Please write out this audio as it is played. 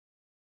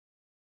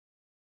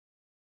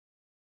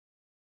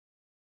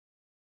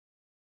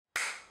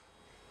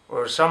We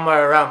were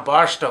somewhere around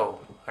Barstow,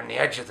 on the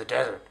edge of the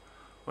desert,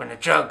 when the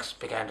drugs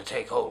began to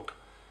take hold.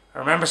 I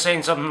remember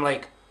saying something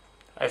like,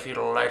 "I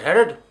feel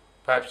lightheaded.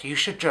 Perhaps you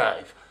should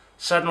drive."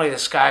 Suddenly the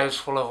sky was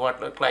full of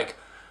what looked like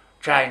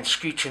giant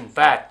screeching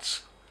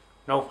bats.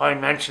 No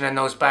point mentioning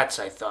those bats,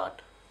 I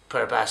thought.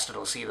 Poor bastard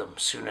will see them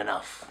soon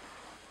enough.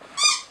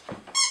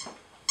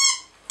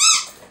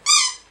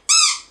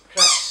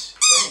 Chris,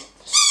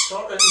 wait,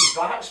 sort out these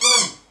bats,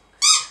 man.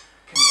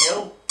 Can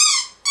help.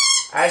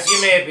 As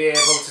you may be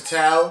able to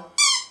tell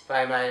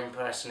by my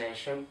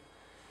impersonation,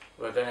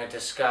 we're going to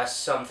discuss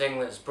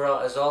something that's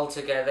brought us all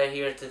together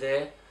here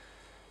today.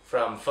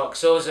 From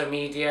Foxoza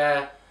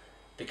Media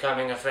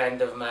becoming a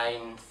friend of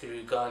mine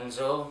through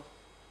Gonzo,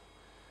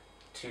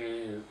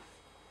 to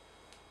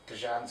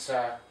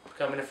Dijancer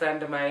becoming a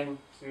friend of mine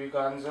through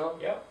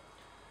Gonzo. Yep.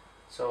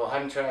 So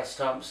Hunter S.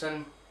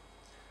 Thompson,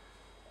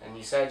 and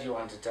you said you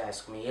wanted to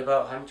ask me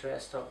about Hunter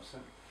S.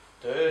 Thompson.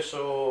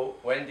 So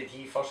when did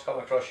he first come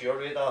across your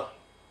radar?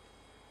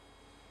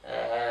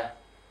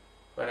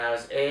 When I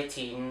was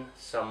 18,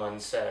 someone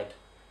said,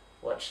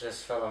 "Watch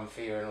this film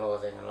Fear and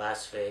Loathing in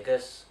Las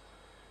Vegas,"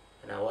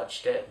 and I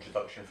watched it.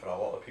 Introduction for a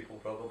lot of people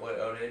probably at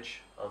our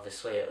age.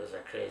 Obviously it was a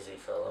crazy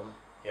film.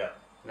 Yeah.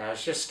 And I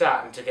was just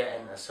starting to get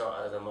into sort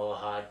of the more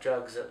hard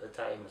drugs at the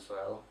time as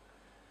well.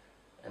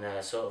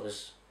 And so it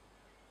was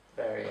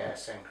very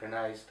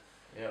synchronised.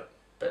 Yeah.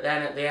 But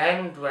then at the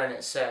end, when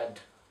it said,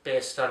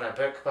 based on a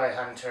book by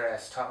Hunter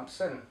S.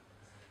 Thompson,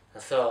 I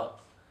thought,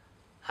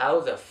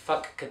 how the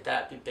fuck could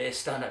that be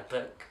based on a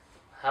book?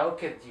 How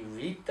could you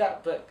read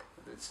that book?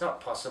 It's not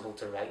possible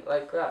to write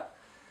like that.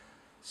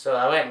 So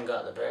I went and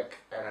got the book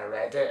and I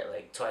read it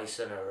like twice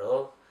in a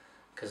row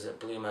because it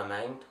blew my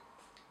mind.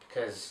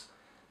 Because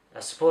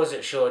I suppose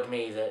it showed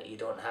me that you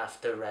don't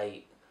have to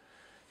write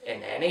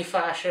in any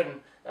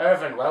fashion.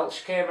 Irvin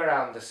Welsh came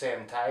around the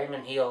same time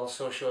and he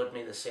also showed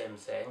me the same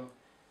thing.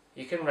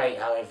 You can write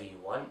however you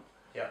want.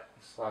 Yeah.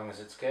 As long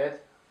as it's good.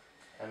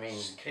 I mean,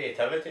 it's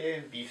creativity,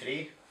 be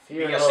free. Be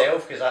you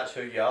yourself, because that's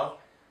who you are.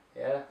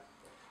 Yeah.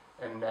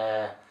 And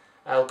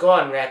I'll go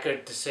on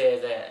record to say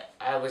that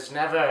I was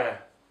never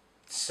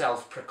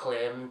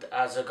self-proclaimed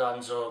as a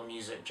Gonzo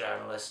music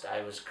journalist.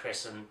 I was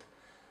christened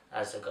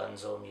as a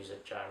Gonzo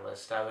music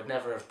journalist. I would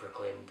never have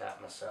proclaimed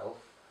that myself.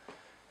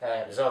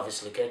 It was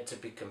obviously good to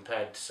be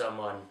compared to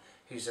someone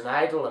who's an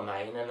idol of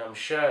mine, and I'm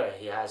sure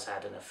he has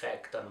had an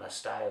effect on my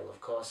style,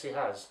 of course he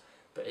has.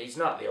 But he's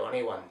not the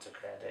only one to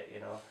credit, you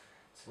know.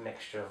 It's a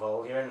mixture of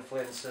all your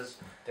influences.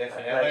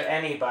 Definitely. Like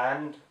any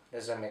band,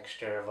 there's a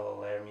mixture of all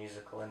their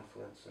musical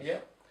influences. Yeah,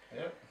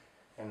 yeah.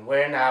 And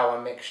we're now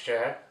a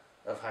mixture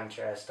of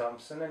Hunter S.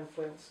 Thompson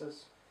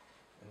influences.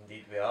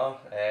 Indeed we are.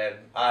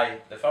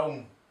 The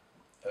film,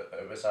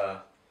 it was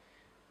a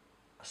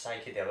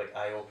psychedelic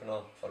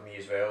eye-opener for me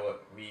as well.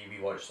 We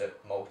watched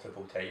it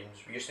multiple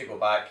times. We used to go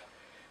back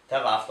to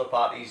have after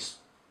parties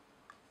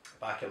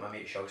back at my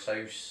mate Shug's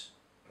house,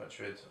 which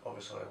would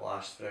obviously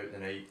last throughout the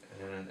night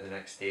and then into the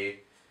next day,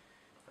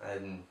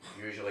 and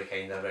usually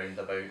kind of around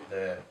about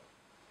the,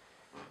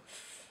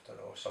 I don't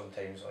know,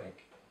 sometimes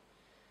like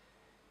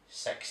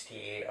 6 to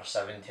 8 or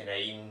 7 to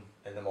 9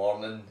 in the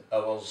morning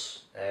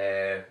hours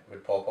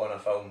would pop on a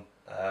film.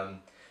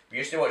 We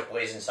used to watch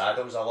Blazing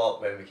Saddles a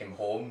lot when we came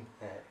home,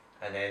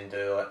 and then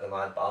do like the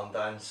Mad Barn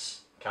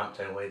Dance,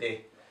 Camptown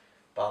Lady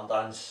Barn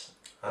Dance.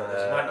 It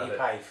was Monty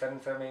Python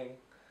for me.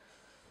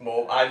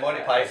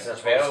 Monty Python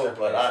as well,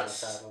 but that's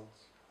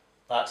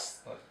Saddles.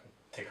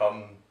 to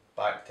come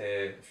back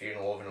to Fear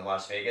and Loathing in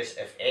Las Vegas.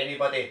 If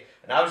anybody,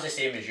 and I was the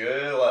same as you,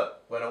 like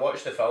when I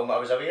watched the film, I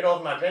was aware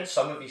of him, I'd read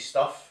some of his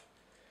stuff,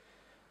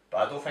 but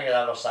I don't think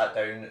I'd ever sat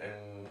down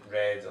and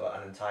read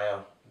like an entire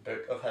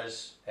book of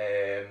his.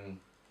 And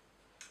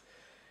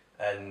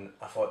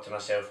I thought to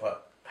myself, like,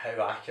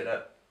 how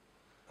accurate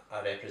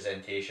a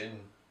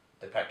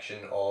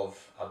depiction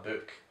of a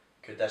book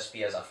could this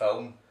be as a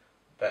film?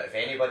 But if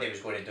anybody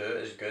was going to do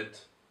it as good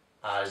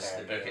as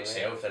the book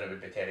itself, then it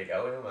would be Terry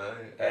Gilliam.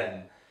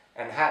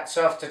 And hats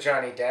off to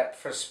Johnny Depp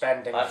for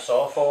spending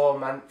 4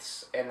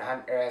 months in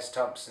Hunter S.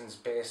 Thompson's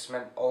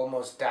basement,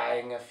 almost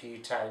dying a few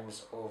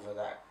times over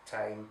that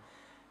time,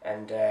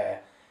 and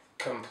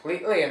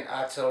completely and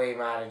utterly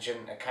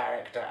managing to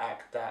character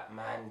act that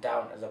man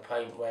down to the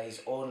point where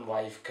his own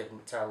wife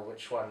couldn't tell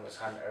which one was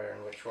Hunter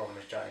and which one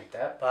was Johnny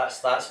Depp.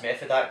 That's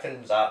method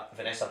acting. Was that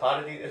Vanessa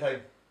Paradis at the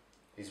time?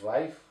 His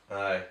wife?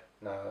 Aye.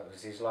 No, it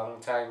was his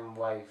long-time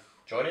wife.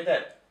 Johnny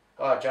Depp?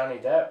 Oh, Johnny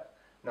Depp?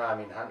 No, I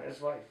mean Hunter's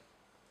wife.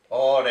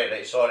 Oh,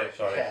 right, sorry.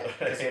 Yeah,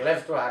 because he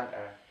lived with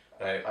Hunter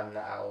right. on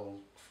the owl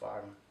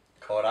farm.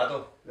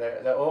 Colorado?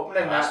 They're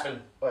opening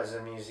Aspen. that as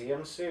a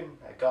museum soon.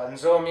 A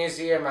Gonzo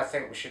museum. I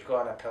think we should go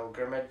on a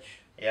pilgrimage.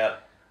 Yeah.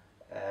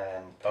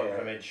 And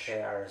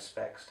pay our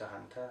respects to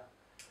Hunter.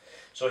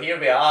 So here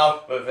we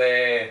are with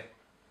we're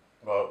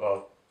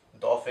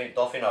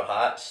doffing our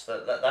hats.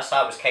 This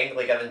hat was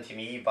kindly given to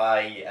me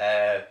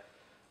by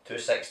 2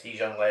 60s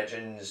young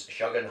legends,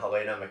 Shug and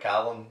Helena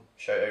McCallum.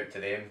 Shout out to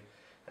them.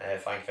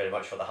 Thank you very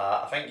much for the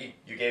hat. I think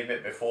you gave me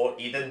it before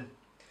Eden,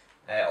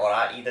 or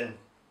at Eden,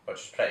 which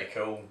is pretty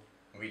cool.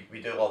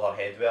 we do love our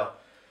headwear.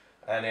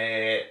 And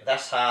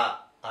this hat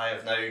I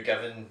have now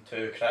given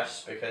to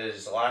Chris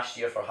because last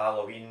year for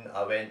Halloween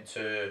I went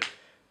to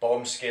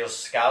Bombscare's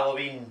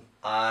Scalloween,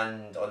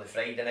 and on the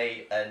Friday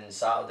night and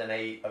Saturday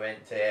night I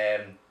went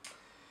to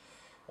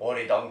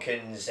Laurie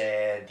Duncan's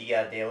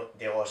Dia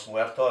de los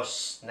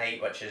Muertos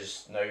night, which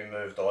is now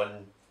moved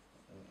on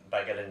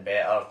bigger and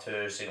better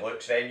to St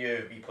Luke's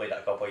venue. We played it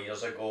a couple of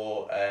years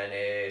ago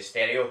in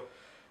stereo,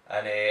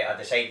 and I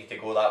decided to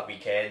go that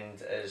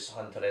weekend as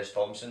Hunter S.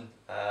 Thompson,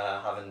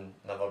 having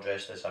never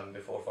dressed as him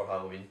before for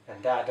Halloween.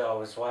 And Dad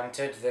always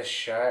wanted this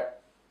shirt,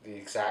 the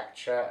exact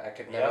shirt. I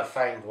could never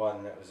find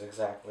one that was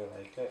exactly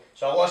like it.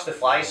 So I lost the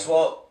fly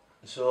swap,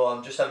 so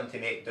I'm just having to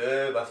make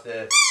do with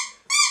the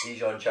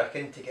Dijon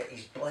chicken to get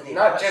these bloody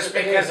Not just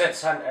because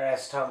it's Hunter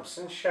S.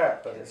 Thompson's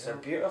shirt, but it's a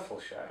beautiful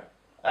shirt.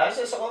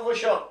 It's a lovely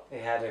shirt. He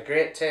had a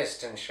great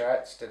taste in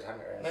shirts, did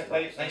Hunter S.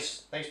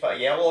 Thompson. Nice bit of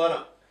yellow in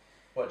it,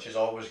 which is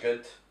always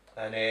good.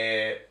 And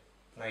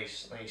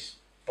nice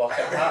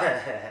bucket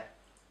hat.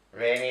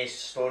 Rennie's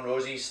Stone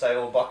Roses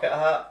style bucket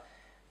hat.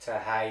 To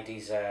hide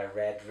his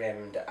red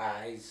rimmed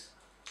eyes.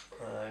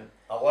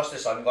 I lost the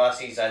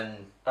sunglasses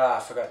in. Oh, I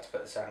forgot to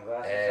put the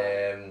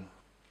sunglasses on.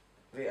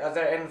 The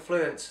other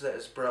influence that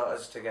has brought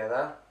us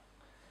together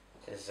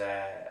is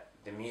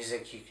the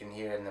music you can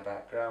hear in the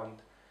background.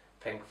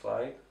 Pink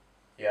Floyd.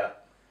 Yeah.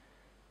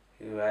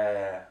 Who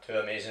two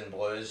amazing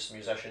blues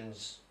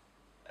musicians.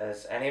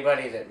 As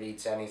anybody that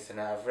reads anything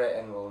I've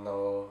written will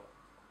know,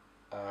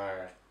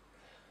 are,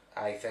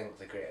 I think,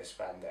 the greatest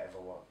band that ever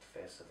walked the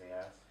face of the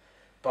earth.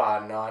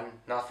 Bar none.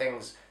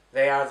 Nothing's.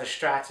 They are the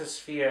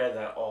stratosphere,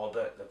 the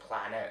orbit, the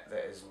planet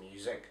that is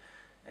music,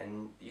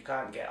 and you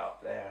can't get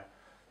up there.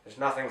 There's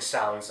nothing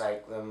sounds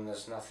like them.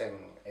 There's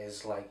nothing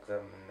is like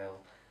them, and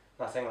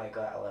nothing like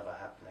that will ever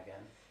happen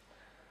again.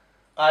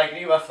 I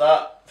agree with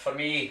that. For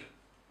me,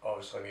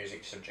 obviously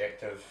music's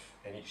subjective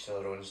and each to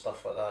their own,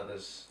 stuff like that.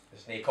 There's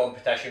no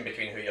competition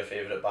between who your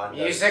favourite band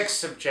is. Music's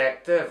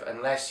subjective.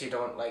 Unless you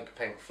don't like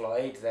Pink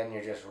Floyd, then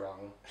you're just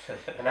wrong.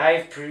 And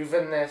I've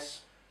proven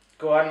this.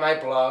 Go on my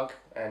blog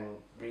and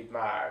read my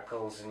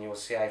articles and you'll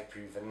see I've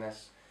proven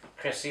this.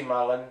 Chrissy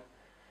Mullen,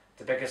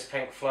 the biggest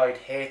Pink Floyd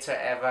hater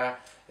ever,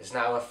 is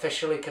now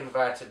officially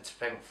converted to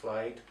Pink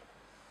Floyd.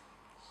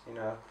 You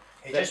know.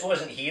 He just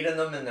wasn't hearing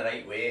them in the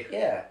right way.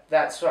 Yeah,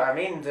 that's what I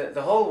mean.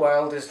 The whole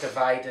world is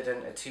divided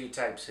into two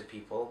types of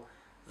people.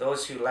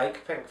 Those who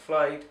like Pink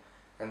Floyd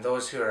and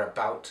those who are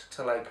about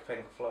to like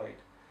Pink Floyd.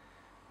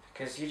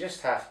 Because you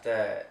just have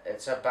to...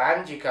 It's a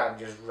band you can't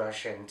just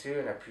rush into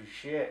and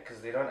appreciate because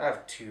they don't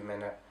have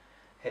 2-minute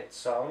hit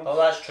songs. Oh,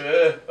 that's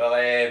true.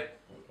 Well,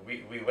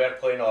 we were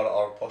playing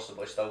or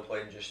possibly still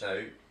playing just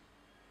now.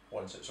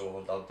 Once it's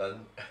overdubbed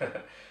in.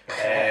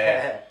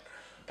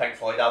 Pink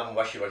Floyd album,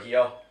 Wish You Were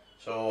Here.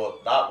 So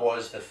that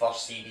was the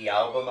first CD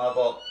album I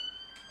bought,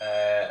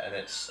 and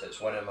it's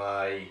one of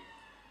my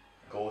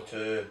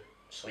go-to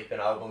sleeping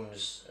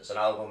albums. It's an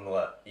album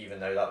that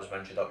even now that was my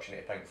introduction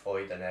to Pink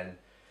Floyd, and then.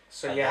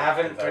 So you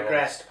haven't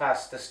progressed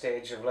past the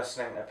stage of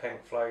listening to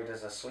Pink Floyd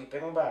as a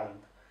sleeping band,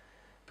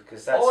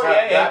 because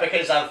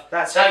that's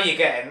that's how you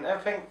get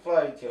into Pink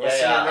Floyd. You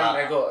listen to them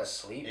to go to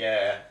sleep.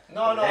 Yeah.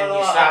 No. Then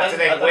you start to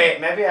think, wait,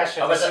 maybe I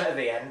should listen to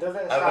the end of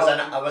this.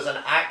 I was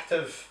an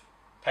active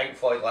Pink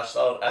Floyd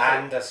listener.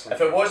 If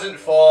it wasn't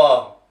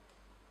for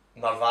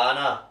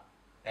Nirvana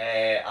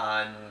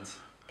and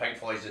Pink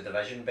Floyd's The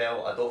Division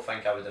Bell, I don't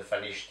think I would have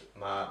finished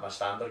my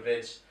standard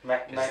grades.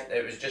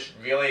 It was just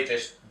really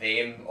just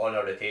them on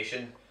a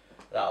rotation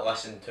that I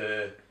listened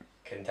to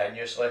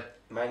continuously.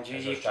 Mind you,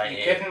 you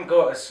couldn't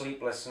go to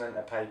sleep listening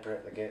to Piper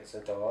at the Gates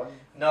of Dawn.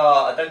 No,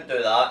 I didn't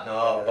do that,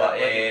 no. That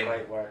wouldn't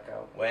quite work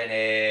out.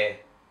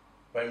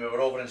 When we were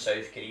over in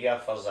South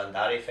Korea for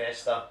Zandari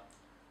Festa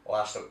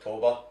last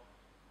October,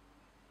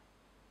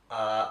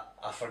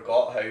 I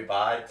forgot how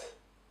bad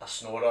a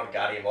snorer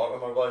Gary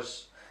Mortimer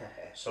was.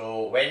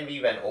 So when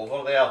we went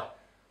over there,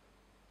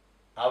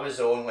 I was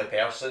the only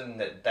person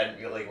that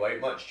didn't really go out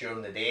much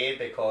during the day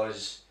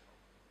because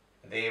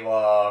they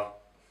were,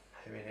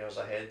 how many hours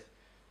ahead?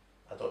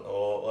 I don't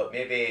know, like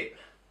maybe,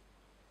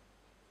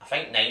 I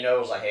think 9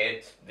 hours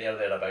ahead,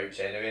 thereabouts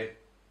anyway.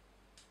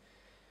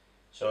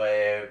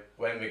 So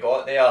when we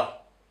got there,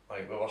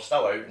 like we were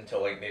still out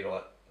until like maybe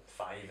like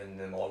 5 in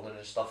the morning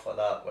and stuff like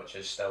that, which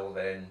is still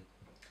then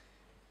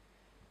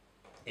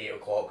 8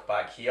 o'clock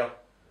back here.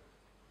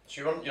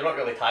 So you're not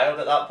really tired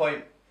at that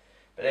point.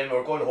 But then we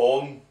were going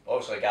home,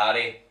 obviously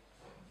Gary,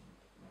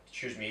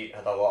 choose me,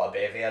 had a lot of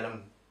bevy in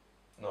him,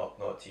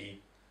 not tea.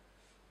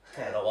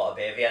 Had a lot of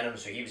bevy in him,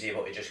 so he was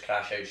able to just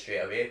crash out straight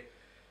away.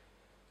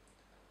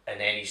 And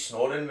then his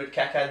snoring would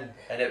kick in,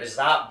 and it was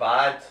that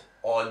bad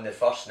on the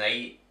first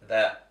night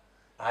that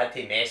I had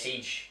to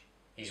message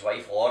his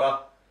wife Laura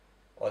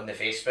on the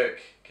Facebook,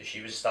 because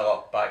she was still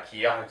up back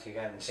here,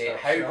 and say,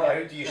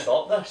 how do you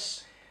stop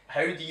this?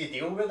 How do you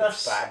deal with this?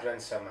 It's bad when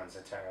someone's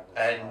a terrible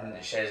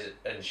And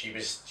she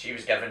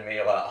was giving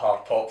me like her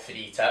top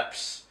 3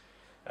 tips.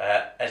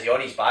 Is he on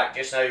his back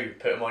just now?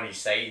 Put him on his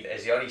side.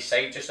 Is he on his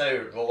side just now?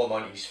 Roll him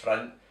on his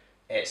front,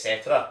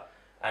 etc.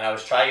 and I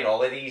was trying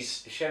all of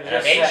these, You should and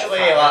have just eventually,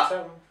 set fire like, to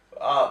him.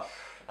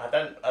 I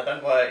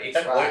didn't want. He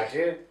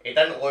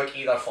didn't look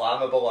either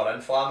flammable or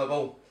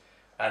inflammable,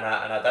 and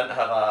I didn't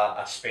have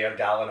a spare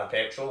gallon of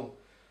petrol,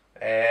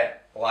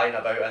 lying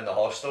about in the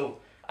hostel.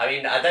 I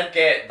mean, I did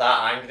get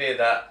that angry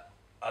that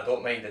I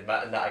don't mind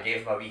admitting that I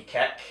gave him a wee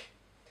kick,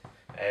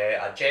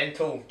 a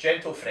gentle,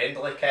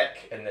 friendly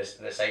kick in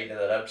the side of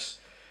the ribs,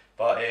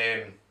 but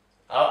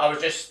I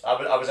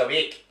was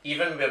awake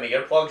even with my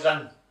earplugs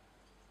in.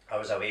 I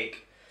was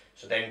awake.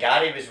 So then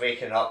Gary was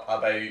waking up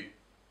about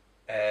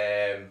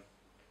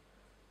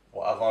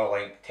whatever,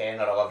 like 10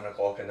 or 11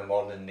 o'clock in the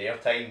morning their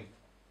time,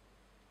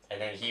 and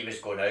then he was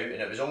going out,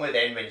 and it was only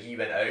then when he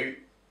went out,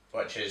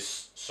 which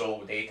is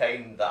sole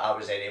daytime, that I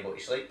was then able to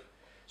sleep.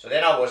 So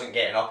then I wasn't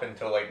getting up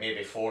until like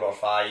maybe 4 or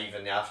 5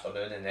 in the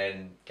afternoon, and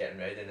then getting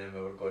ready, and then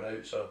we were going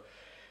out. So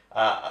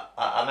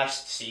I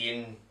missed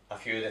seeing a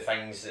few of the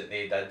things that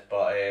they did,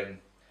 but I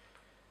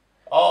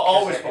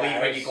always believe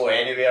when you go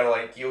anywhere,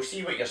 like, you'll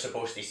see what you're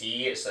supposed to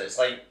see. It's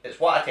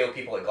what I tell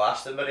people at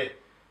Glastonbury.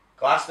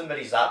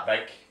 Glastonbury's that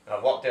big.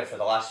 I've worked there for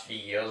the last 3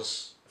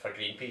 years for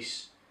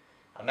Greenpeace.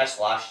 I missed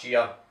last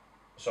year.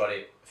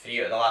 Sorry, 3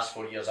 out of the last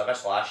 4 years. I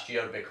missed last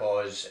year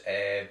because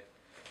damn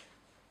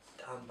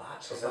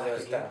bats are back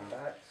again. Damn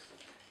bats.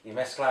 You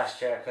missed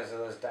last year because of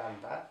those damn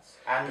bats.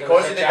 And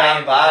because of the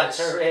damn bats.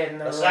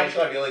 That's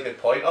actually a really good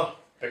pointer.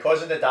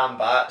 Because of the damn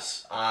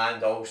bats,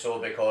 and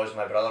also because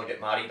my brother got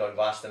married on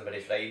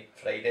Glastonbury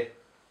Friday,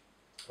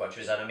 which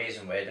was an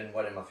amazing wedding,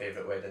 one of my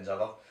favourite weddings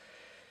ever.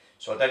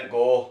 So I didn't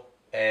go,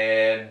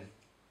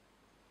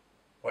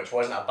 which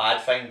wasn't a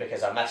bad thing,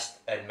 because I missed,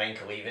 in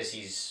Michael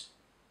Levis's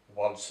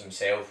words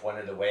himself, one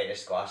of the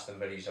wettest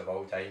Glastonburys of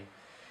all time.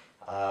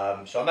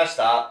 So I missed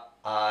that,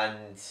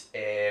 and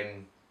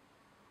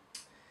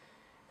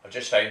I've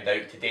just found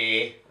out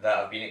today that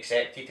I've been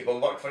accepted to go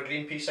and work for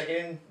Greenpeace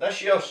again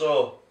this year,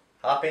 so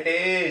happy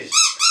days.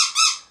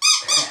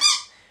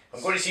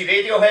 I'm going to see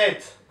Radiohead.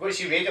 I'm going to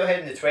see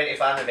Radiohead in the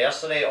 20th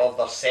anniversary of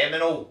their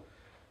seminal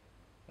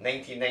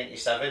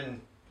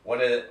 1997,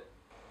 one of the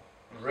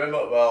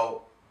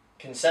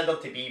considered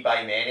to be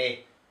by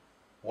many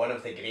one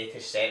of the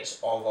greatest sets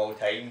of all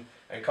time.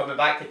 And coming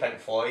back to Pink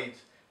Floyd,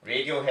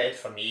 Radiohead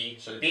for me,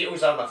 so the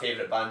Beatles are my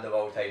favourite band of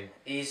all time.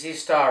 Easy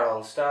Star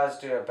All Stars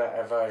do a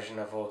better version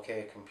of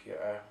OK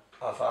Computer.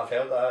 I've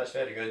heard that, it's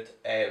very good.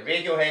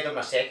 Radiohead are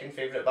my second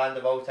favourite band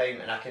of all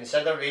time, and I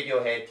consider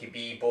Radiohead to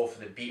be both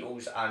the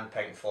Beatles and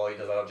Pink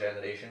Floyd of our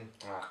generation.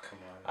 Ah, come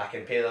on. I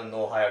can pay them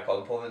no higher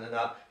compliment than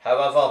that.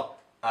 However,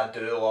 I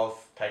do love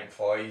Pink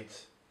Floyd.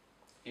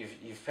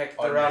 You've picked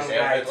the wrong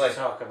guy to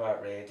talk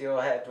about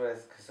Radiohead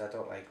with, because I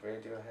don't like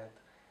Radiohead.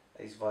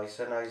 His voice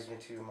annoys me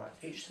too much.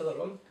 Each to their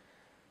own.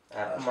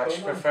 I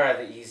much prefer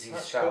the Easy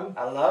Star. Cool.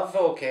 I love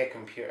OK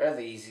Computer,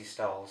 the Easy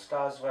Star All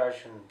Stars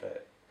version,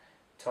 but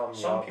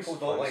some people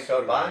don't like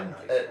our band.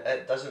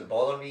 It doesn't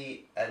bother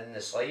me in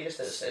the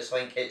slightest. It's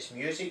like, it's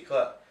music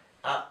that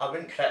I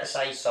wouldn't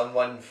criticise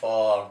someone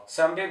for.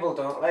 Some people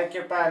don't like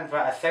your band,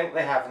 but I think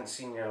they haven't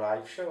seen your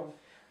live show.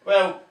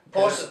 Well,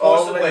 possibly.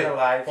 All in the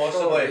live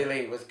show,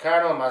 really. With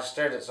Colonel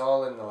Mustard, it's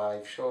all in the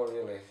live show,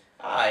 really.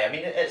 Aye, I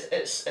mean,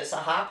 it's a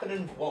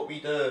happening what we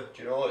do.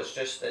 Do you know? It's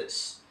just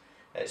it's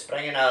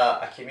bringing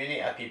a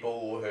community of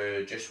people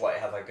who just want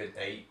to have a good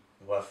night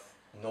with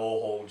no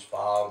holds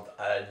barred,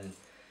 and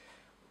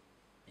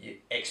you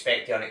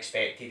expect the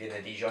unexpected in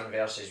the Dijon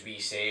verse, as we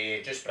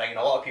say. Just bringing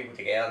a lot of people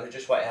together who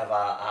just want to have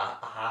a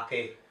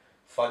happy,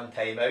 fun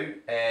time out.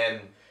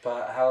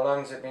 But how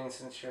long's it been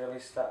since you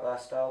released that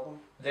last album?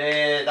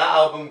 That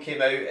album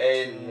came out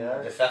in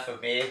the 5th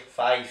of May,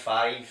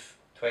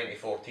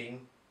 5/5/2014.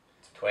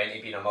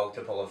 20 being a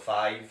multiple of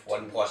 5,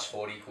 1 plus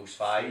 4 equals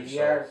 5. 3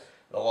 years. So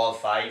the law of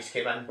fives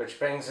came in. Which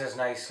brings us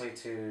nicely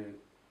to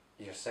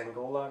your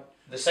single launch.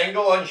 The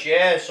single launch,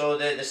 yeah. So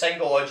the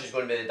single launch is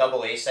going to be the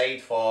double A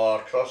side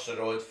for Cross the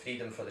Road,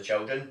 Freedom for the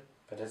Children.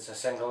 But it's a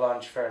single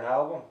launch for an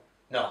album?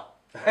 No.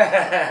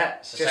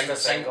 It's just a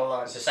single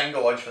launch. It's a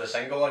single launch for the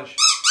single launch.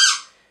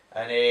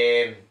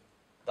 And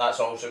that's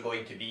also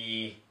going to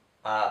be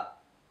at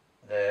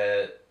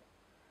the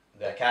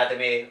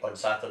Academy on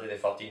Saturday the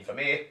 13th of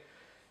May.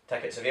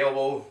 Tickets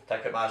available,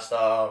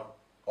 Ticketmaster,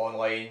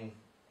 online,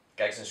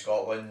 gigs in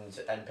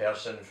Scotland, in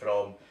person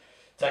from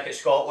Ticket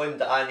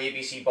Scotland and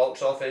ABC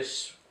box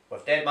office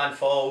with Dead Man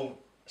Fall,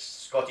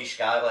 Scottish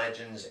Ska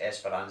Legends,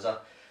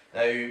 Esperanza.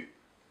 Now,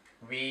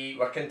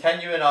 we're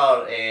continuing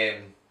our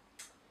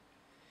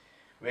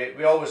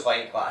we always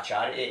like a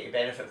charity to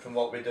benefit from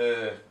what we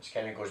do. It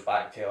kind of goes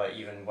back to like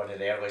even one of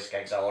the earliest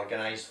gigs I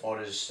organised for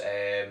us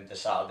the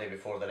Saturday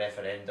before the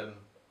referendum,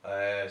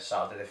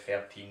 Saturday the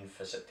 13th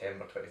of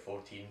September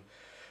 2014.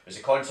 It was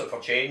a concert for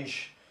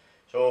change.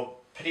 So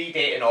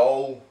predating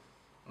all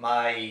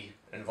my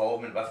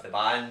involvement with the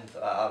band,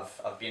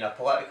 I've been a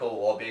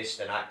political lobbyist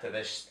and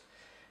activist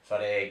for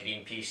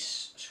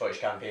Greenpeace, Scottish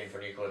Campaign for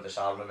Nuclear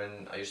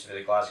Disarmament. I used to be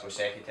the Glasgow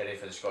Secretary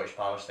for the Scottish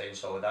Palestine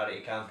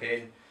Solidarity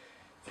Campaign,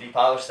 Free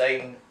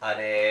Palestine,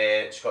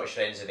 and Scottish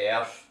Friends of the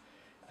Earth.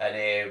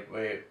 and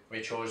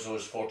we chose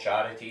those 4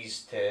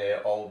 charities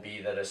to all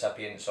be the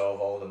recipients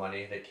of all the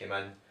money that came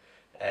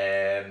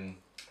in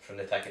from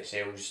the ticket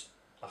sales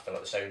after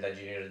the sound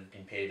engineer had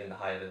been paid and the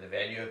hire of the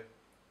venue.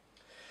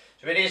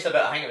 So we raised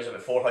about, I think it was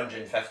about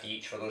 450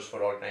 each for those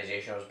 4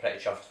 organisations. I was pretty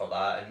chuffed for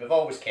that, and we've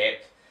always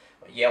kept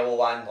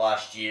Yellowland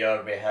last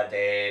year. We had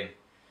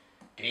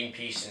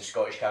Greenpeace and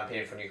Scottish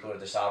Campaign for Nuclear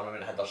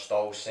Disarmament had their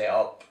stalls set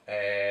up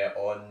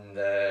on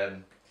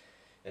the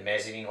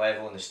mezzanine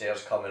level and the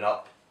stairs coming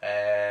up.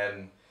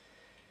 The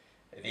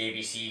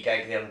ABC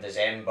gig there in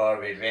December,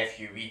 we had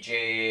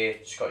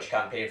Refuge, Scottish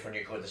Campaign for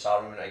Nuclear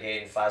Disarmament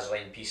again,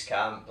 Faslane Peace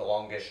Camp, the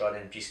longest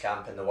running peace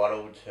camp in the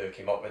world, who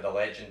came up with a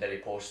legendary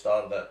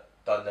poster that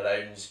done the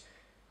rounds.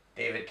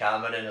 David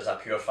Cameron is a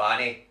pure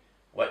fanny,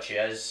 which he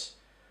is,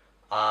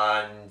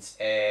 and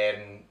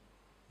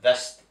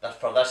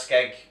for this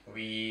gig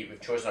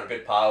we've chosen our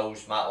good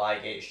pals, Matt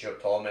Lygate,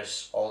 Stuart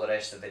Thomas, all the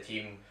rest of the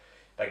team,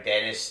 Big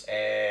Dennis,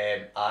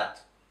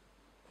 at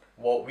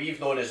what we've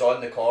known as On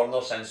the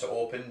Corner since it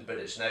opened, but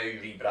it's now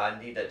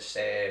rebranded. It's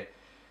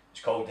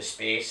called The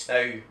Space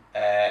now,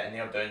 and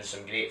they're doing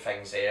some great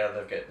things there.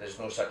 There's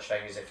no such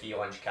thing as a free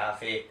lunch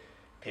cafe,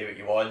 pay what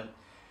you want.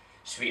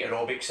 Sweet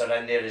Aerobics are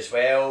in there as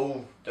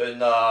well, doing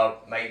their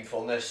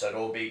mindfulness,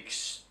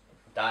 aerobics,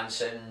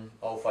 dancing,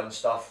 all fun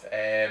stuff.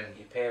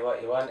 You pay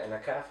what you want in a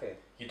cafe?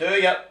 You do,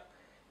 yep.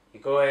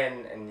 You go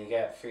in and you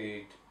get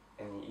food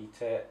and you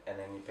eat it and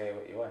then you pay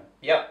what you want?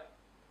 Yep.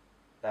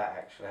 That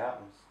actually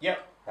happens?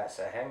 Yep. That's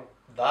a thing?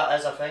 That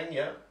is a thing,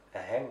 yeah.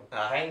 A thing?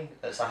 A thing.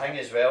 It's a thing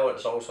as well,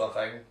 it's also a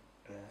thing.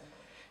 Yeah.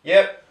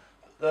 Yep.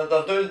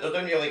 They're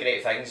doing really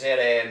great things there.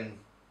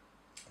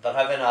 They're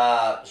having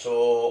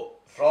so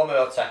from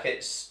our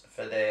tickets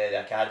for the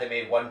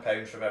academy,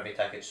 £1 from every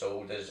ticket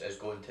sold is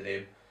going to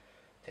them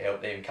to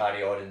help them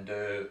carry on and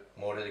do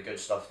more of the good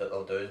stuff that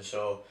they're doing.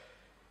 So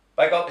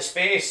big up The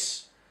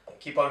Space,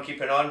 keep on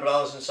keeping on,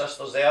 brothers and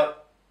sisters there,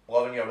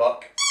 loving your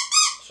work,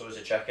 so is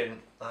the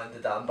chicken and the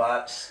damn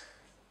bats.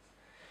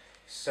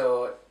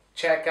 So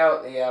check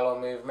out the Yellow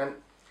Movement,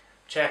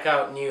 check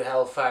out New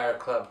Hellfire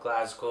Club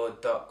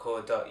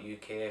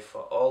Glasgow.co.uk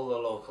for all the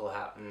local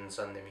happenings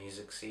on the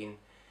music scene.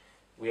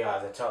 We are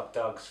the top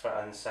dogs for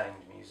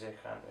unsigned music,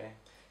 aren't we?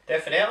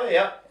 Definitely,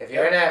 yeah. If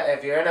you're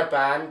in a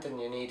band and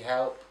you need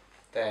help,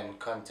 then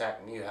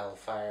contact New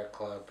Hellfire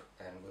Club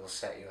and we'll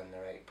set you on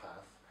the right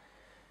path.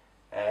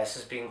 This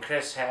has been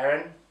Chris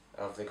Heron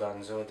of the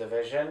Gonzo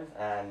Division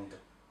and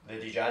the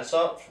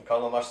Dijancer from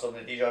Colonel Mustard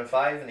The Dijon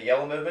 5 and the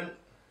Yellow Movement.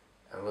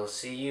 And we'll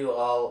see you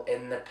all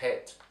in the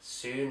pit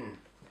soon.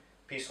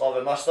 Peace, love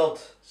and mustard.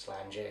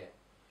 Slange.